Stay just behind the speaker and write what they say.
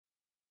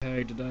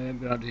Hey, today I'm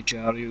going to teach you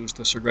how to use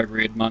the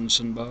Gregory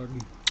Edmunson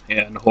bug.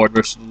 In Horde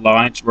vs.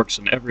 Alliance, works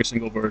in every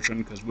single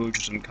version, because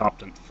Wooj is an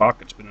incompetent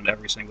fuck. It's been in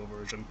every single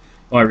version.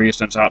 The only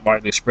reason it's not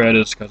widely spread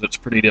is because it's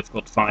pretty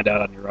difficult to find out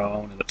on your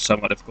own, and it's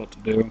somewhat difficult to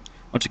do.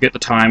 Once you get the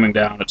timing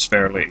down, it's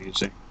fairly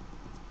easy.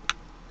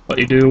 What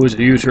you do is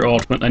you use your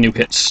ultimate, then you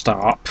hit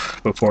stop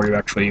before you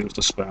actually use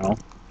the spell.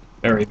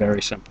 Very,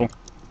 very simple.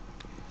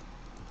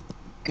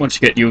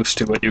 Once you get used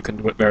to it, you can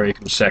do it very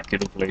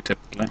consecutively,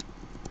 typically.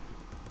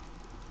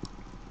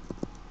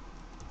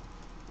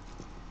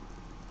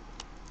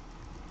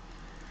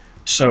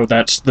 So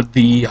that's the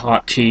V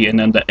hotkey and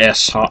then the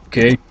S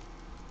hotkey.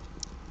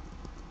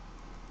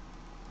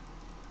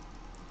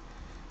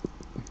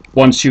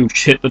 Once you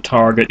hit the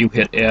target, you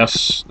hit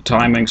S. The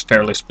timing's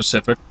fairly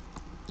specific.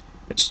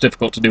 It's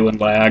difficult to do in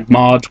lag.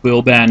 Mods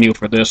will ban you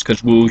for this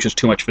because Wooj is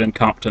too much of an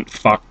incompetent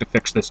fuck to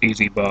fix this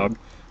easy bug,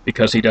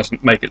 because he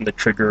doesn't make it in the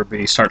trigger, but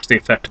he starts the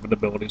effective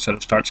ability instead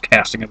of starts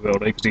casting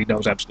ability, because he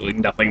knows absolutely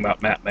nothing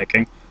about map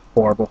making.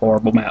 Horrible,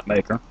 horrible map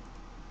maker.